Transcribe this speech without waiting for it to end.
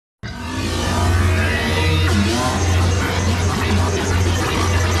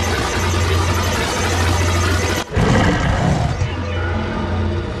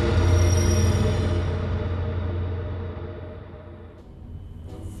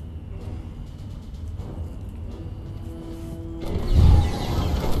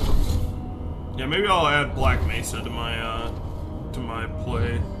Yeah, maybe I'll add Black Mesa to my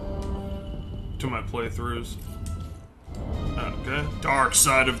playthroughs. Okay. Dark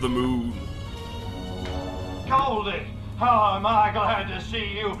Side of the Moon. Goldie, how am I glad to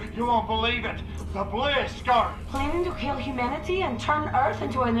see you. You won't believe it. The Blisk are... Planning to kill humanity and turn Earth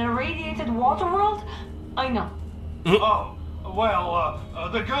into an irradiated water world? I know. Oh, well,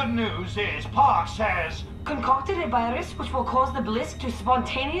 the good news is Pox has... concocted a virus which will cause the Blisk to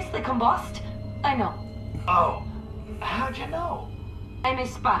spontaneously combust? I know. Oh, how'd you know? I'm a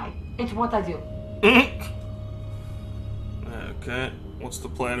spy. It's what I do. Okay, what's the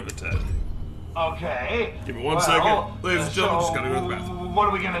plan of attack? Okay. Give me one second. Ladies and gentlemen, just gotta go to the bathroom. What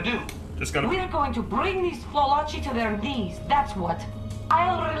are we gonna do? Just gotta... We're going to bring these Flolachi to their knees, that's what.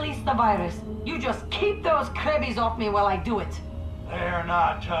 I'll release the virus. You just keep those crabbies off me while I do it. They're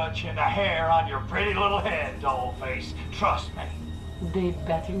not touching a hair on your pretty little head, dollface. Trust me. They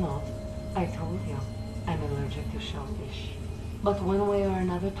better not. I told you, I'm allergic to shellfish. But one way or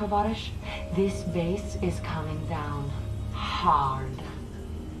another, Tovarish, this base is coming down hard.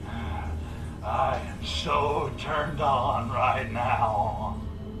 I am so turned on right now.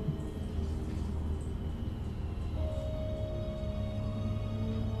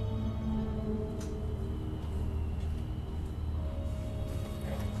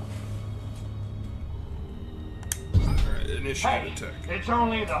 Initiate attack. It's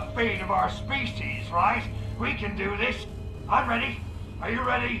only the fate of our species, right? We can do this. I'm ready. Are you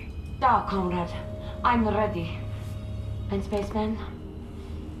ready? Yeah, comrade. I'm ready. And spaceman?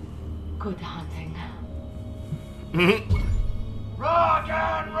 Good hunting. Rock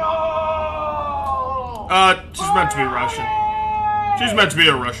and roll! She's meant to be Russian. She's meant to be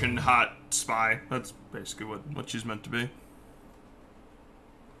a Russian hot spy. That's basically what she's meant to be.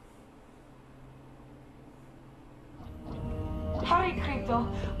 Hurry, Crypto.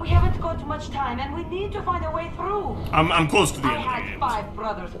 We haven't got much time, and we need to find a way through. I'm close to the end of the I game. had 5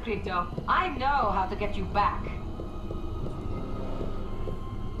 brothers, Crypto. I know how to get you back.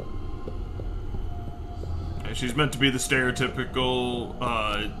 She's meant to be the stereotypical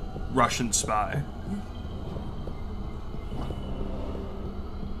Russian spy.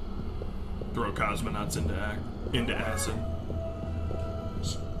 Throw cosmonauts into acid.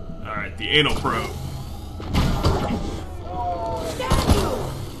 All right, the anal probe.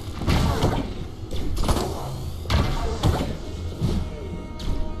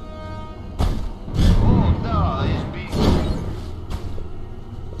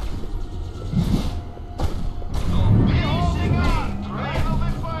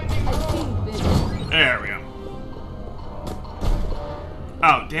 There we go.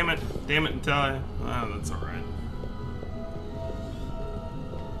 Oh, damn it, Natalya. Oh, that's alright.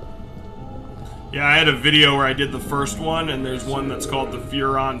 Yeah, I had a video where I did the first one, and there's one that's called the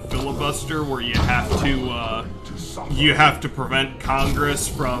Furon Filibuster, where you have to prevent Congress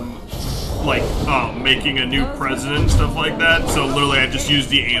from, like, making a new president and stuff like that. So literally I just used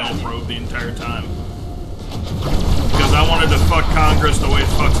the anal probe the entire time. Because I wanted to fuck Congress the way it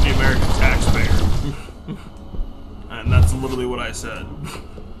fucks the American taxpayer. And that's literally what I said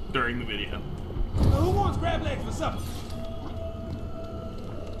during the video. Who wants crab legs for supper?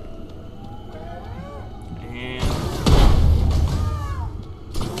 And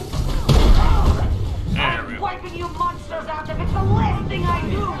there we go. Wiping you monsters out if it's the last thing I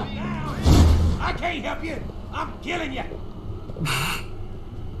do. I can't help you. I'm killing you.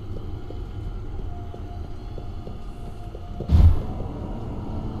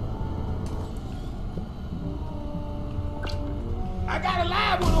 I got a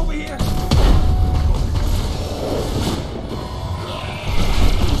live one over here.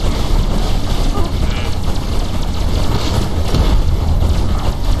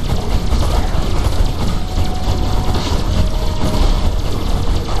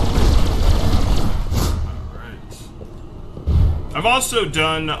 I've also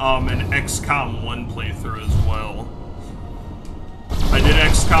done an XCOM 1 playthrough as well. I did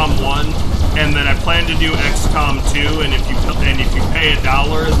XCOM 1, and then I plan to do XCOM 2, and if you pay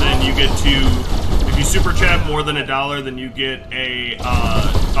 $1, then you get to, if you super chat more than $1, then you get a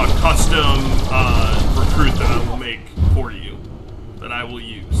custom recruit that I will make for you, that I will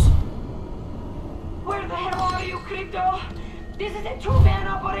use. Where the hell are you, Crypto? This is a 2-man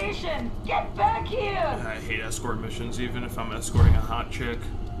operation! Get back here! I hate escort missions, even if I'm escorting a hot chick.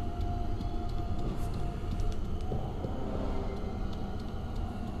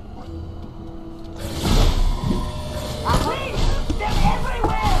 Please! They're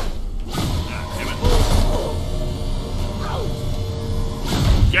everywhere! Ah, damn it.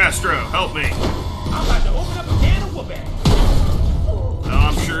 Castro, help me! I'm about to open up a can of whooping. Oh,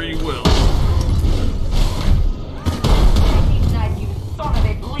 I'm sure you will.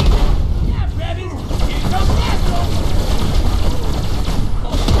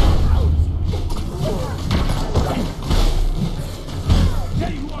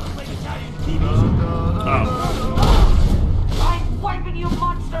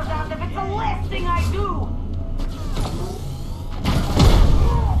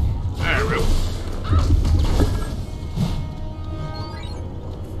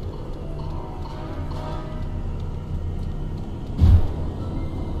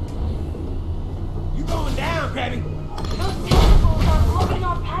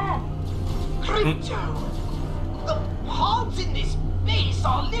 Crypto! The pods in this base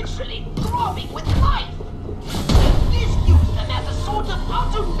are literally throbbing with life! Blisk used them as a sort of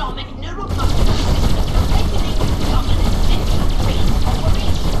autonomic neuromuscular system for regulating governance central base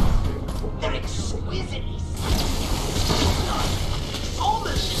operations. They're exquisitely simple.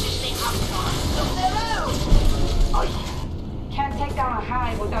 Almost as if they have minds of their own! Can't take down a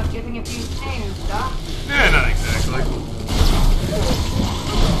hive without getting a few stings, huh? Yeah, not exactly.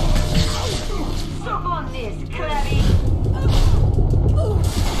 Suck on this, Crabby!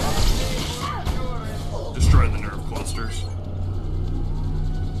 Destroy the nerve clusters.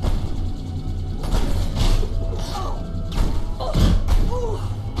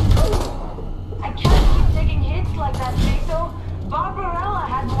 I can't keep taking hits like that, Jaso. Barbarella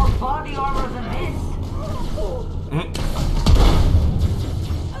had more body armor than this.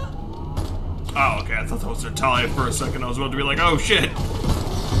 Oh, okay, I thought that was Natalya for a second. I was about to be like, oh shit!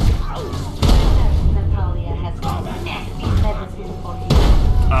 Natalya has got nasty medicine for you.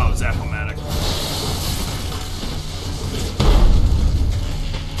 Oh, Zapomatic.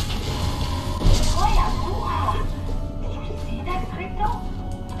 Did you see that, Crypto?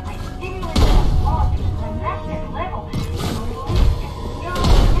 I stimulated the spot to the massive level. Yo,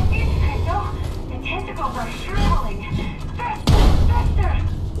 look at Crypto. The tentacles are shriveling. Faster, faster!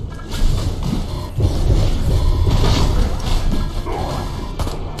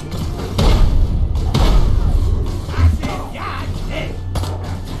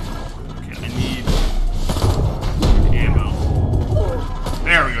 Okay, I need ammo.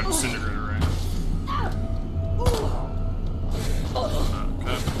 There we go, disintegrator, right?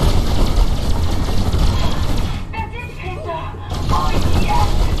 Okay. That's it, Crypto. Oh, yes!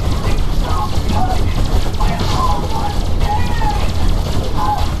 It's so good! We're almost there!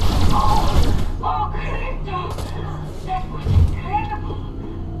 Oh, Crypto! That was incredible!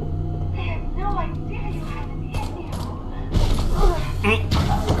 I had no idea you had it in you.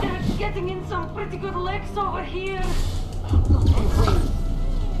 They're getting in some pretty good licks over here.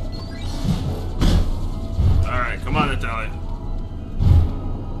 Alright, come on, Natalya.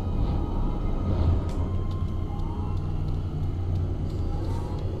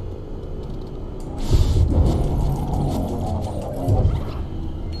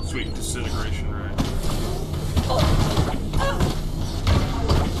 Sweet disintegration, right?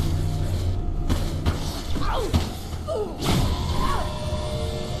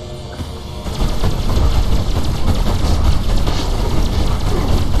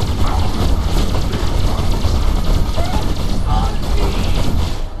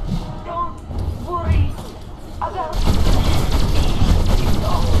 Don't worry about me.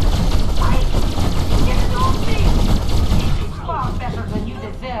 I get on me. This is far better than you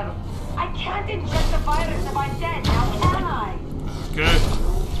deserve. I can't inject the virus if I'm dead, now can I? Okay.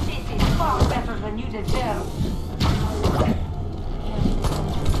 This is far better than you deserve.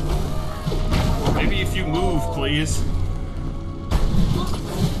 Maybe if you move, please.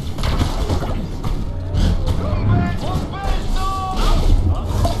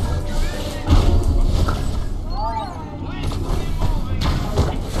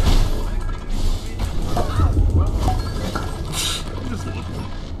 Just look.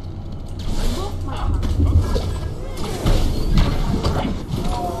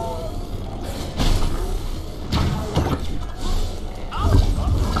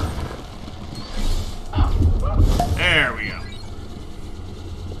 There we go.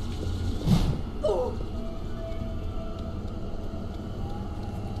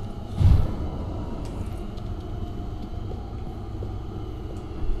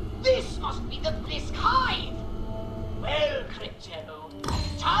 This must be the Blisk hive! Well, Crypto,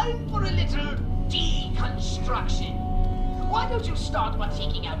 time for a little deconstruction. Why don't you start by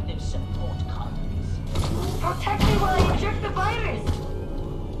taking out those support columns? Protect me while I inject the virus.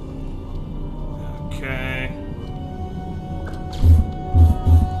 Okay.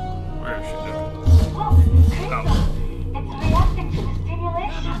 Where is she doing? Look, Crypto. It's reacting to the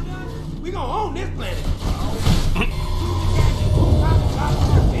stimulation. We gonna own this planet.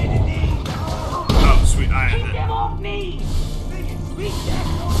 Oh, sweet. I Keep had it. them off me. Sweet Jack.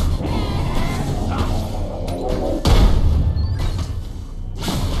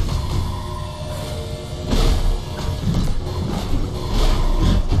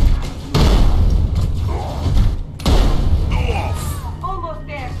 Almost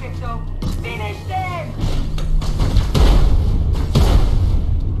there, Crypto. Finish them.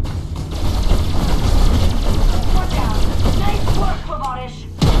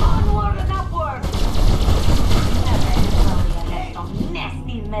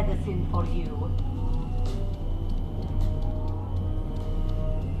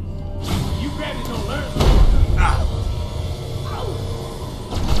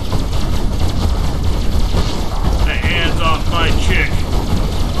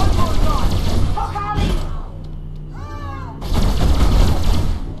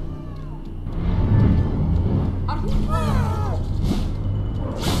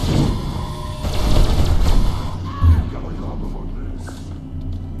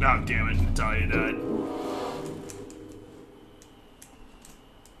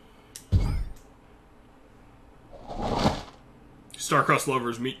 Star-crossed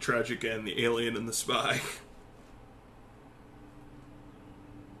lovers meet tragic end, the alien and the spy.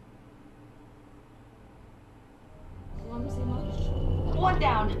 One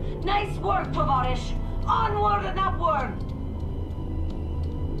down. Nice work, Tovarish. Onward and upward.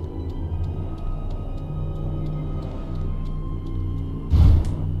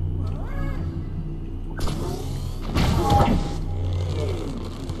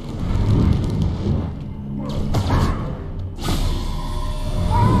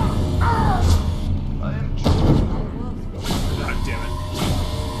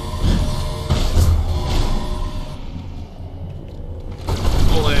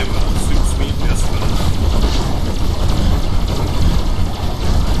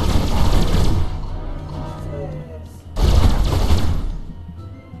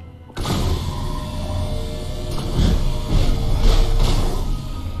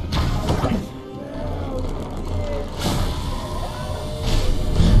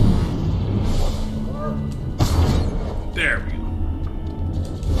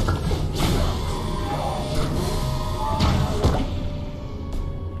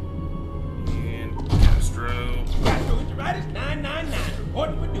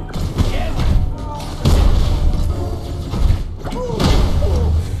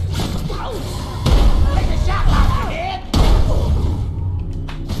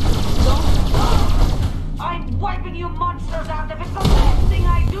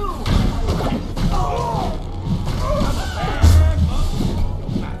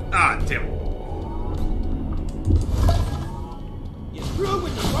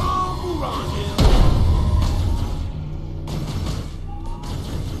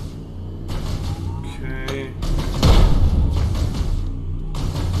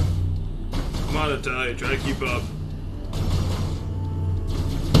 Natalya, try to keep up.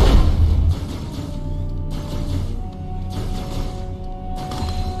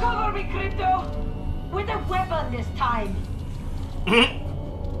 Cover me, Crypto! With a weapon this time!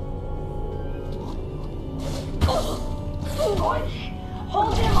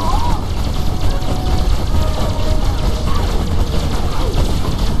 Hold him off!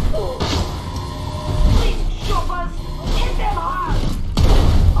 Please, choppers! Hit them hard!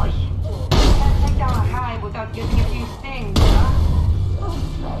 Can't take down a hive without getting a few stings, huh?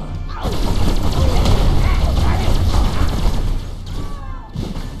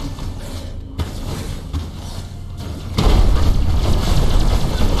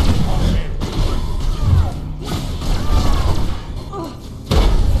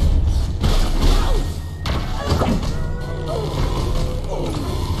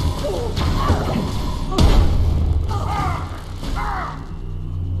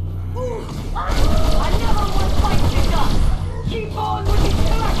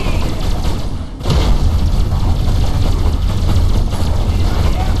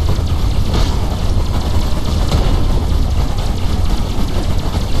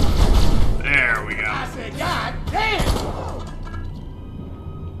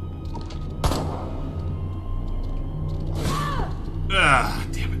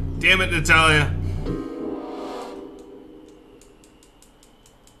 Damn it, Natalya.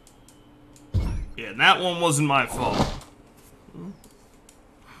 Yeah, that one wasn't my fault.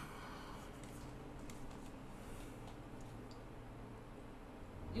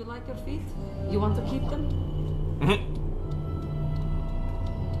 You like your feet? You want to keep them?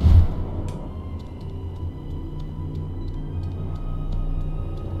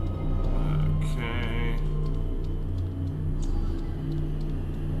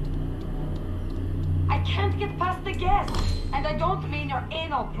 I can't get past the gas, and I don't mean your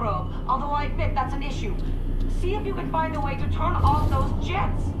anal probe, although I admit that's an issue. See if you can find a way to turn off those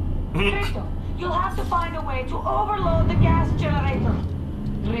jets. Crypto, you'll have to find a way to overload the gas generator.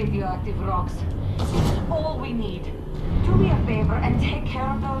 Radioactive rocks. It's all we need. Do me a favor and take care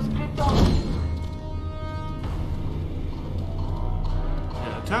of those, Crypto.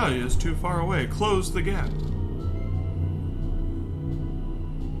 Yeah, Natalya is too far away. Close the gap.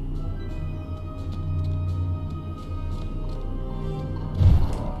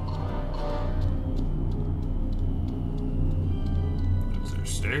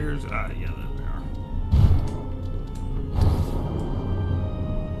 Stairs? Ah, yeah, there they are.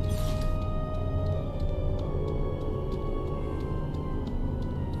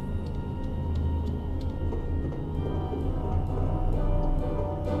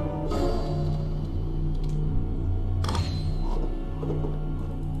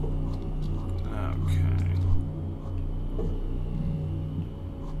 Okay.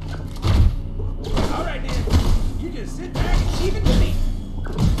 All right, then. You just sit back and keep it to me.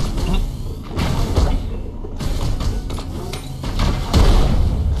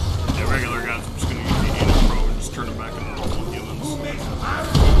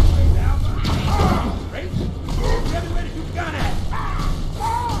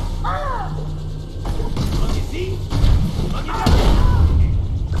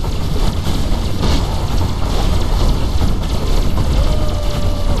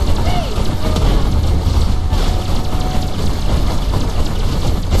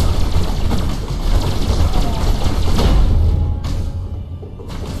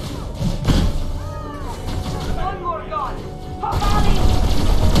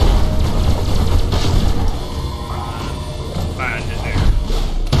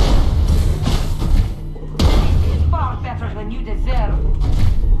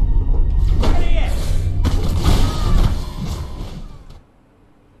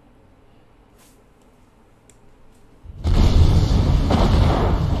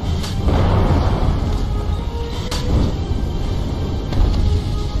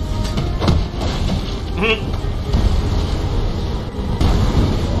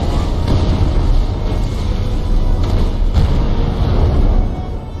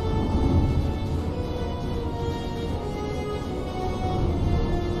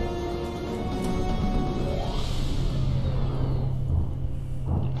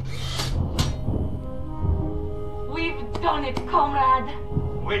 it, comrade.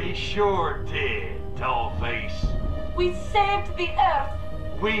 We sure did, Dollface. We saved the Earth.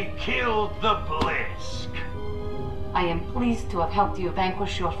 We killed the Blisk. I am pleased to have helped you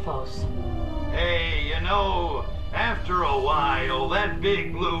vanquish your foes. Hey, you know, after a while, that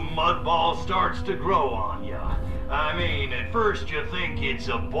big blue mud ball starts to grow on ya. I mean, at first you think it's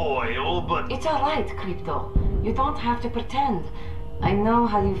a boil, but... It's alright, Crypto. You don't have to pretend. I know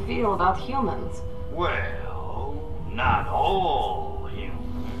how you feel about humans. Well, not all humans.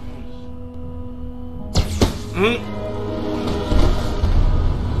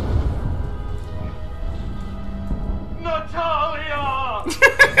 Natalya!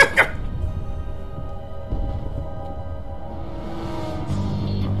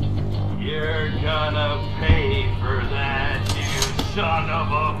 You're gonna pay for that, you son of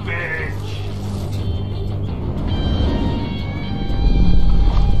a bitch!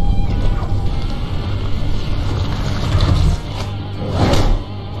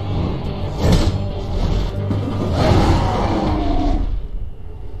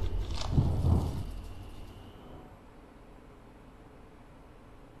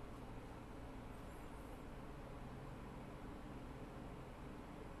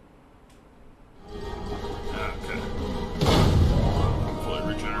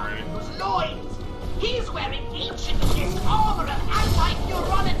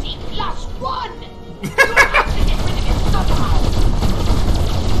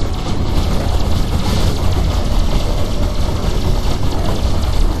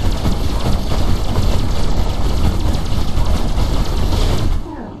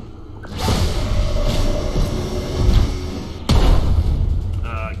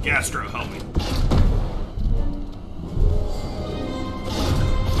 Gastro, help me.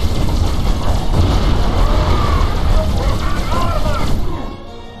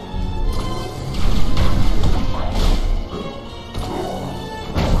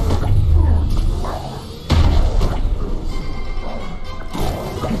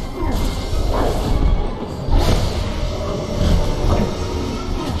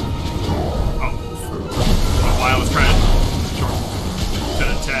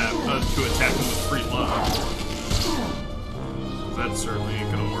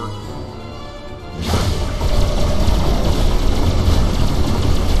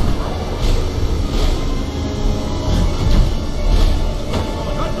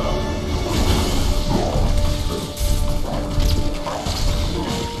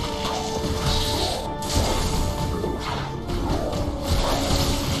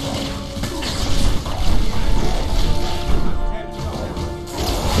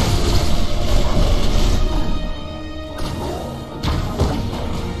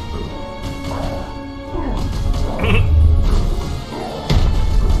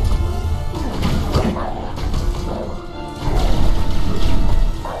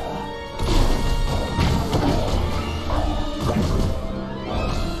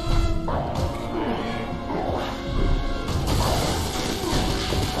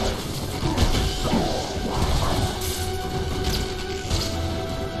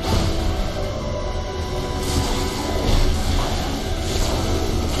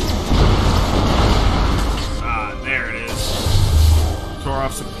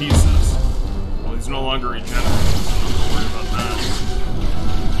 Pieces. Well, he's no longer regenerating, so don't worry about that.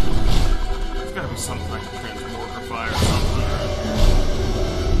 There's gotta be something I can transmogrify or something around here.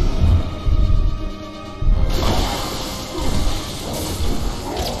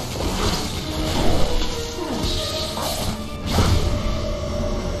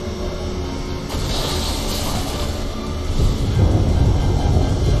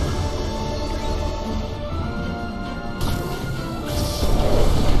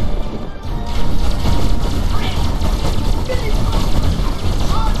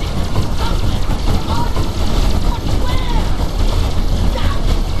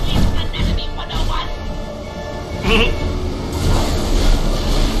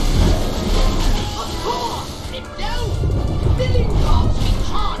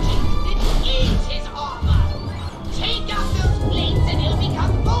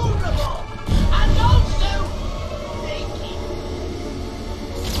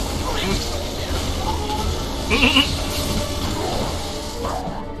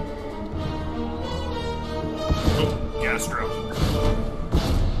 Gastro.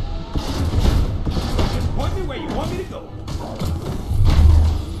 Just point me where you want me to go.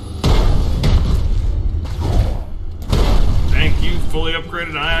 Thank you, fully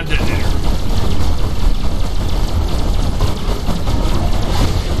upgraded ion detonator.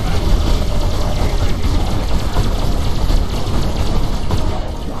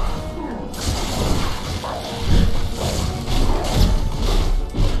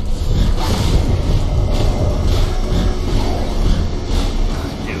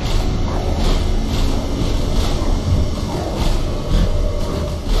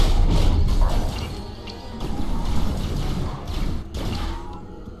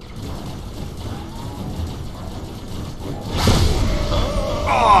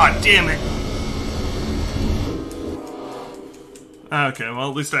 Damn it. Okay, well,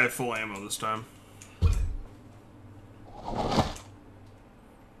 at least I have full ammo this time.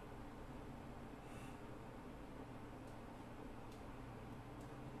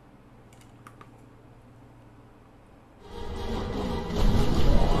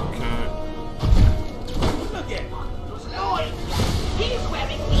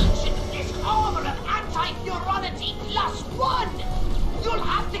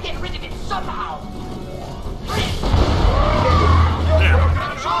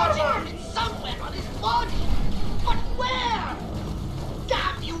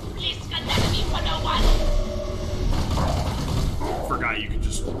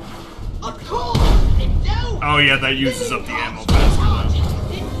 Oh yeah, that uses up the ammo faster though.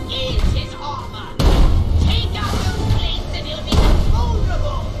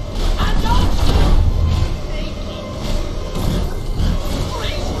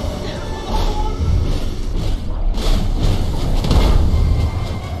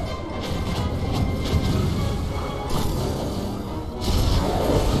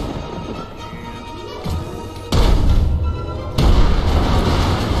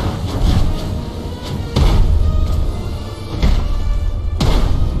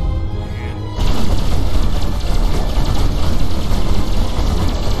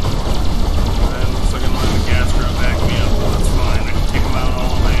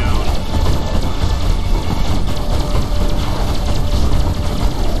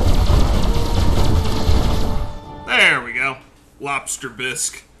 Lobster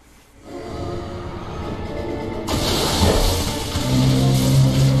bisque.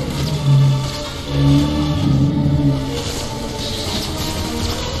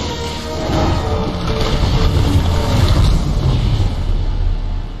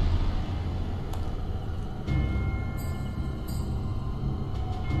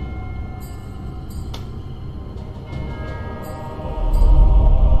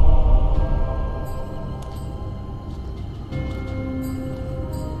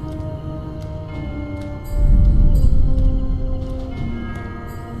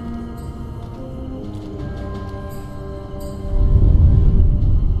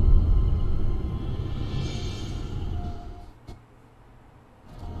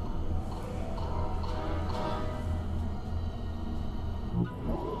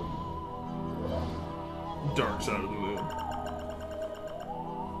 Darkside of the moon.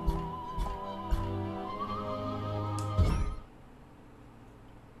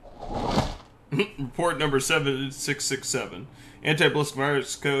 Report number 7667. Anti-Blisk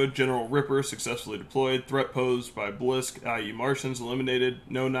virus code, General Ripper successfully deployed. Threat posed by Blisk, i.e. Martians, eliminated.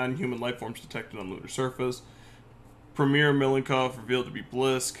 No non-human life forms detected on lunar surface. Premier Milenkov revealed to be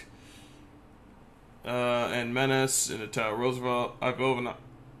Blisk. And Menace and Natalya Roosevelt.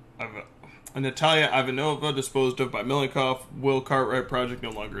 Natalya Ivanova disposed of by Milenkov. Will Cartwright project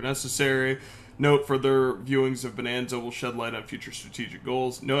no longer necessary. Note: further viewings of Bonanza will shed light on future strategic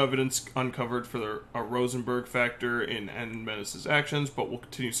goals. No evidence uncovered for a Rosenberg factor in N. Menace's actions, but will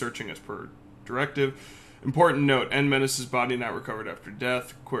continue searching as per directive. Important note: N. Menace's body not recovered after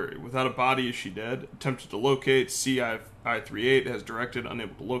death. Query: without a body, is she dead? Attempted to locate. CI-38 has directed,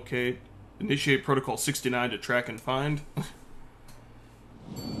 unable to locate. Initiate Protocol 69 to track and find.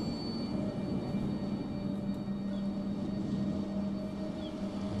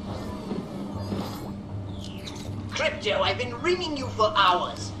 Crypto, I've been ringing you for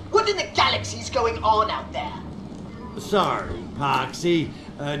hours. What in the galaxy's going on out there? Sorry, Poxy.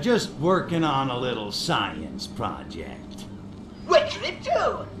 Just working on a little science project. Well,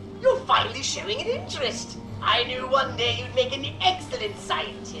 Crypto, you're finally showing an interest. I knew one day you'd make an excellent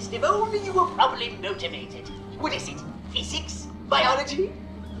scientist if only you were properly motivated. What is it? Physics? Biology?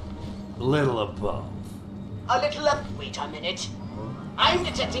 A little of both. A little of... Wait a minute. I'm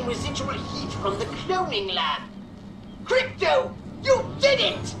detecting residual heat from the cloning lab. Crypto, you did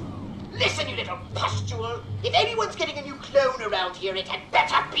it! Listen, you little pustule. If anyone's getting a new clone around here, it had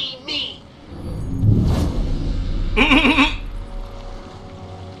better be me.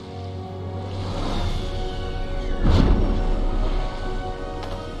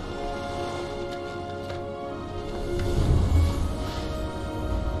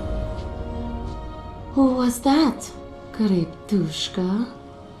 Who was that, Kryptushka?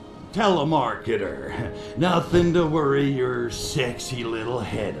 Telemarketer. Nothing to worry your sexy little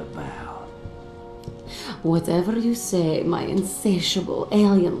head about. Whatever you say, my insatiable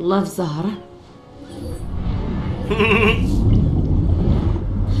alien loves are.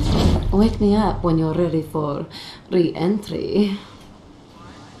 Wake me up when you're ready for re-entry.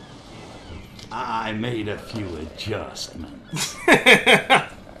 I made a few adjustments.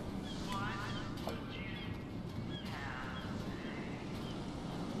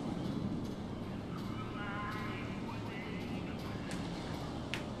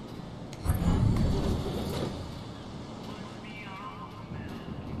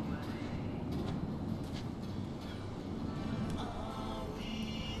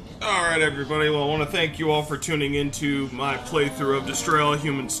 Alright everybody, well I want to thank you all for tuning into my playthrough of Destroy All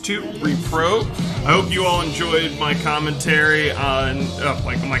Humans 2 Repro. I hope you all enjoyed my commentary on,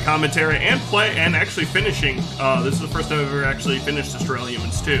 my commentary and actually finishing. This is the first time I've ever actually finished Destroy All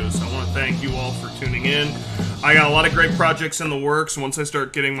Humans 2, so I want to thank you all for tuning in. I got a lot of great projects in the works. Once I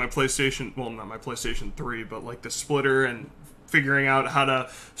start getting my PlayStation, well not my PlayStation 3, but like the splitter and figuring out how to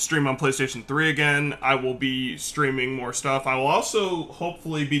stream on PlayStation 3 again, I will be streaming more stuff. I will also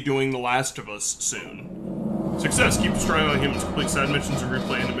hopefully be doing The Last of Us soon. Success! Keep destroying all humans, complete side missions, and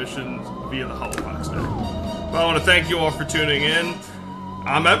replay the missions via the Holobox deck. Well, I want to thank you all for tuning in.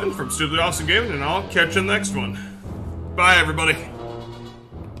 I'm Evan from Stupidly Awesome Gaming, and I'll catch you in the next one. Bye, everybody.